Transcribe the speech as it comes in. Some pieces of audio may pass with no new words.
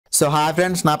So hi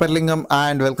friends, నా పేరు లింగం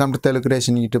and welcome to Telugu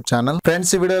creation YouTube channel.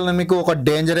 Friends, ఈ వీడియోలో మీకు ఒక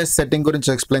డేంజరస్ సెట్టింగ్ గురించి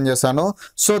ఎక్స్ప్లెయిన్ చేశాను.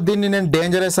 సో దీన్ని నేను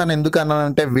డేంజరస్ అని ఎందుకు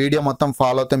అన్నానంటే వీడియో మొత్తం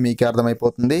ఫాలో అయితే మీకే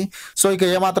అర్థమైపోతుంది. సో ఇక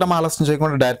ఏమాత్రం ఆలస్యం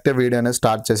చేయకుండా డైరెక్ట్ వీడియో అనేది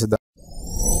స్టార్ట్ చేసేద్దాం.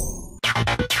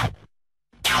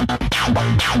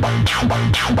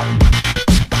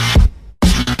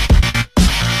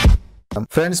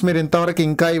 ఫ్రెండ్స్, మీరు ఇంతవరకు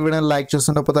ఇంకా ఈ వీడియోని లైక్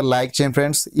చూస్తుండకపోతే లైక్ చేయండి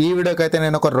ఫ్రెండ్స్. ఈ వీడియోకి అయితే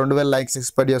నేను ఒక 2000 లైక్స్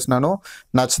ఎక్స్పెక్ట్ చేస్తున్నాను.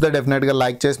 నచ్చితే డెఫినెట్ గా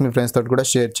లైక్ చేసి మీ ఫ్రెండ్స్ తోటి కూడా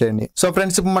షేర్ చేయండి. సో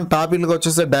ఫ్రెండ్స్, ఇప్పుడు మన టాపిక్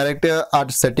వచ్చేసి డైరెక్ట్ ఆ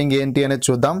సెట్టింగ్ ఏంటి అనేది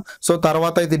చూద్దాం. సో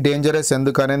తర్వాత ఇది డేంజరస్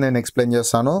ఎందుకు అనేది నేను ఎక్స్ప్లెయిన్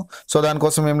చేస్తాను. సో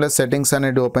దానికోసం ఏం లేదు, సెట్టింగ్స్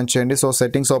అనేది ఓపెన్ చేయండి. సో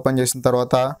సెట్టింగ్స్ ఓపెన్ చేసిన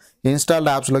తర్వాత ఇన్స్టాల్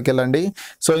యాప్స్లోకి వెళ్ళండి.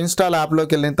 సో ఇన్స్టాల్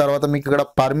యాప్లోకి వెళ్ళిన తర్వాత మీకు ఇక్కడ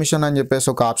పర్మిషన్ అని చెప్పేసి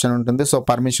ఒక ఆప్షన్ ఉంటుంది. సో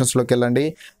పర్మిషన్స్లోకి వెళ్ళండి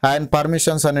అండ్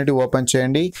పర్మిషన్స్ అనేది ఓపెన్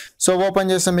చేయండి. సో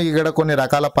ఓపెన్ చేస్తే మీకు ఇక్కడ కొన్ని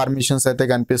రకాల పర్మిషన్స్ అయితే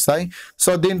కనిపిస్తాయి.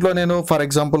 సో దీంట్లో నేను ఫర్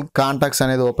ఎగ్జాంపుల్ కాంటాక్ట్స్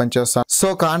అనేది ఓపెన్ చేస్తాను. సో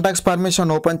కాంటాక్ట్స్ పర్మిషన్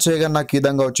ఓపెన్ చేయగానే నాకు ఈ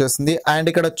విధంగా వచ్చేసింది. అండ్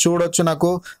ఇక్కడ చూడొచ్చు, నాకు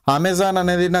అమెజాన్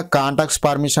అనేది నా కాంటాక్ట్స్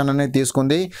పర్మిషన్ అనేది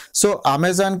తీసుకుంది. సో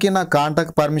అమెజాన్ కి నా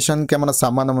కాంటాక్ట్ పర్మిషన్ కి ఏమైనా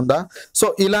సంబంధం ఉందా? సో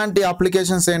ఇలాంటి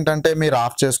అప్లికేషన్స్ ఏంటంటే మీరు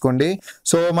ఆఫ్ చేసుకోండి.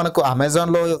 సో మనకు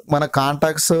అమెజాన్ లో మన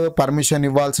కాంటాక్ట్స్ పర్మిషన్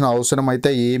ఇవ్వాల్సిన అవసరం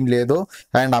అయితే ఏం లేదు.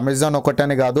 అండ్ అమెజాన్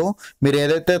ఒకటని కాదు, మీరు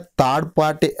ఏదైతే థర్డ్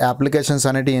పార్టీ అప్లికేషన్స్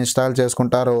అనేవి ఇన్స్టాల్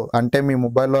చేసుకుంటారో, అంటే మీ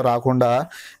మొబైల్లో రాకుండా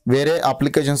వేరే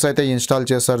అప్లికేషన్స్ అయితే ఇన్స్టాల్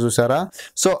చేస్తారు చూసారా.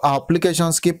 సో ఆ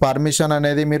అప్లికేషన్స్కి పర్మిషన్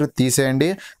అనేది మీరు తీసేయండి.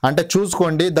 అంటే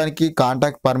చూసుకోండి, దానికి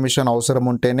కాంటాక్ట్ పర్మిషన్ అవసరం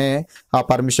ఉంటేనే ఆ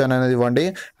పర్మిషన్ అనేది ఇవ్వండి.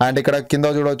 అండ్ ఇక్కడ కింద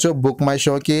చూడవచ్చు, బుక్ మై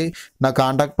షోకి నా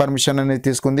కాంటాక్ట్ పర్మిషన్ అనేది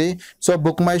తీసుకుంది. సో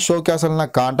బుక్ మై షోకి అసలు నా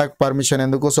కాంటాక్ట్ పర్మిషన్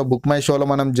ఎందుకు? సో బుక్ మై షోలో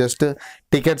మనం జస్ట్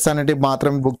టికెట్స్ అనేవి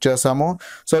మాత్రమే బుక్ చేస్తాము.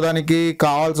 సో దానికి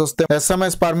కావాల్సి వస్తే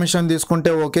SMS పర్మిషన్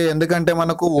తీసుకుంటే ఓకే, ఎందుకంటే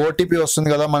మనకు OTP వస్తుంది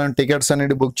కదా మనం టికెట్స్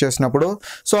అనేది బుక్ చేసినప్పుడు.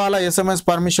 సో అలా SMS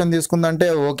పర్మిషన్ తీసుకుందంటే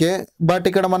ఓకే, బట్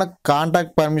ఇక్కడ మనకు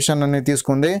కాంటాక్ట్ పర్మిషన్ అనేది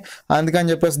తీసుకుంది, అందుకని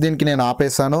చెప్పేసి దీనికి నేను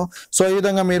ఆపేస్తాను. సో ఈ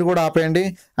విధంగా మీరు కూడా ఆపేయండి.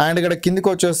 అండ్ ఇక్కడ కిందికి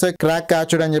వచ్చేస్తే క్రాక్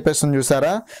క్యాచ్డ్ అని చెప్పేసి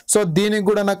చూసారా. సో దీనికి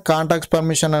కూడా నాకు కాంటాక్ట్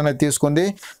పర్మిషన్ అనేది తీసుకుంది.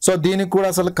 సో దీనికి కూడా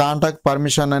అసలు కాంటాక్ట్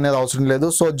పర్మిషన్ అనేది అవసరం లేదు.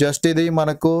 సో జస్ట్ ఇది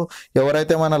మనకు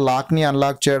ఎవరైతే మన లాక్ని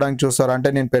అన్లాక్ చేయడానికి చూస్తారో,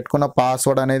 అంటే నేను పెట్టుకున్న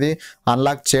పాస్వర్డ్ అనేది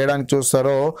అన్లాక్ చేయడానికి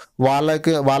చూస్తారో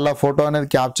వాళ్ళ ఫోటో అనేది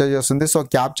క్యాప్చర్ చేస్తుంది. సో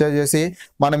క్యాప్చర్ చేసి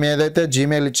మనం ఏదైతే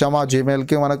జీమెయిల్ ఇచ్చామో ఆ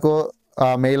జీమెయిల్కి మనకు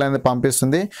మెయిల్ అనేది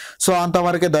పంపిస్తుంది. సో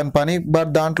అంతవరకే దాని పని. బట్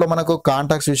దాంట్లో మనకు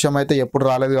కాంటాక్ట్స్ విషయం అయితే ఎప్పుడు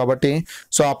రాలేదు కాబట్టి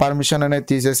సో ఆ పర్మిషన్ అనేది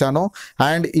తీసేసాను.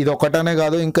 అండ్ ఇది ఒకటనే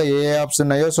కాదు, ఇంకా ఏ యాప్స్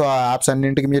ఉన్నాయో సో ఆ యాప్స్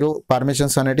అన్నింటికి మీరు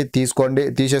పర్మిషన్స్ అనేవి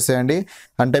తీసేసేయండి.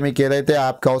 అంటే మీకు ఏదైతే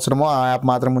యాప్కి అవసరమో ఆ యాప్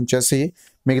మాత్రం ఉంచేసి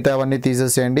మిగతా అవన్నీ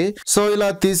తీసేసేయండి. సో ఇలా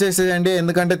తీసేసేయండి,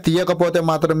 ఎందుకంటే తీయకపోతే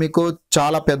మాత్రం మీకు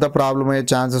చాలా పెద్ద ప్రాబ్లం అయ్యే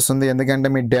ఛాన్సెస్ ఉంది. ఎందుకంటే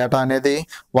మీ డేటా అనేది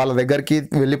వాళ్ళ దగ్గరికి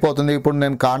వెళ్ళిపోతుంది. ఇప్పుడు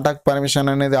నేను కాంటాక్ట్ పర్మిషన్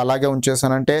అనేది అలాగే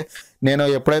ఉంచేసానంటే నేను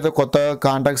ఎప్పుడైతే కొత్త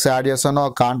కాంటాక్ట్స్ యాడ్ చేస్తానో ఆ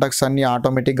కాంటాక్ట్స్ అన్ని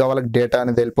ఆటోమేటిక్గా వాళ్ళకి డేటా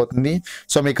అనేది వెళ్ళిపోతుంది.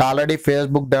 సో మీకు ఆల్రెడీ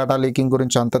ఫేస్బుక్ డేటా లీకింగ్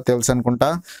గురించి అంతా తెలుసు అనుకుంటా.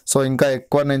 సో ఇంకా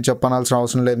ఎక్కువ నేను చెప్పనాల్సిన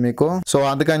అవసరం లేదు మీకు. సో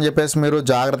అందుకని చెప్పేసి మీరు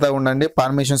జాగ్రత్తగా ఉండండి,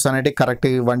 పర్మిషన్స్ అనేవి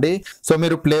కరెక్ట్గా ఇవ్వండి. సో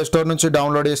మీరు ప్లే స్టోర్ నుంచి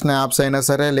డౌన్లోడ్ చేసిన యాప్స్ అయినా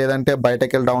సరే, లేదంటే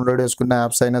బయటకు వెళ్ళి డౌన్లోడ్ చేసుకున్న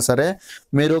యాప్స్ అయినా సరే,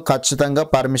 మీరు ఖచ్చితంగా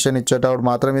పర్మిషన్ ఇచ్చేటప్పుడు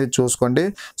మాత్రం ఇది చూసుకోండి.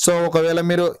 సో ఒకవేళ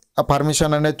మీరు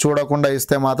పర్మిషన్ అనేది చూడకుండా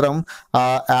ఇస్తే మాత్రం ఆ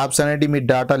యాప్స్ అనేవి మీ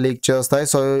డేటా లీక్ చేస్తాయి.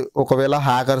 సో ఒకవేళ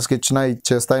హ్యాకర్స్కి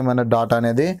ఇచ్చేస్తాయి మన డేటా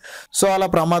అనేది. సో అలా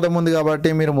ప్రమాదం ఉంది కాబట్టి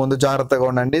మీరు ముందు జాగ్రత్తగా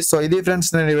ఉండండి. సో ఇది ఫ్రెండ్స్,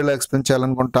 నేను ఈ వీడియోలో ఎక్స్ప్లెయిన్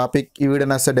చేయాలనుకున్న టాపిక్. ఈ వీడియో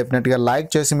నచ్చితే డెఫినెట్గా లైక్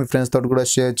చేసి మీ ఫ్రెండ్స్ తోటి కూడా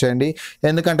షేర్ చేయండి,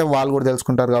 ఎందుకంటే వాళ్ళు కూడా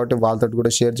తెలుసుకుంటారు కాబట్టి వాళ్ళతో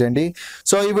కూడా షేర్ చేయండి.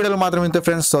 సో ఈ వీడియోలో మాత్రం ఇంతే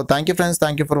friends. So thank you friends,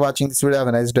 thank you for watching this video.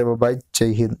 Have a nice day. By.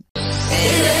 జై హింద్.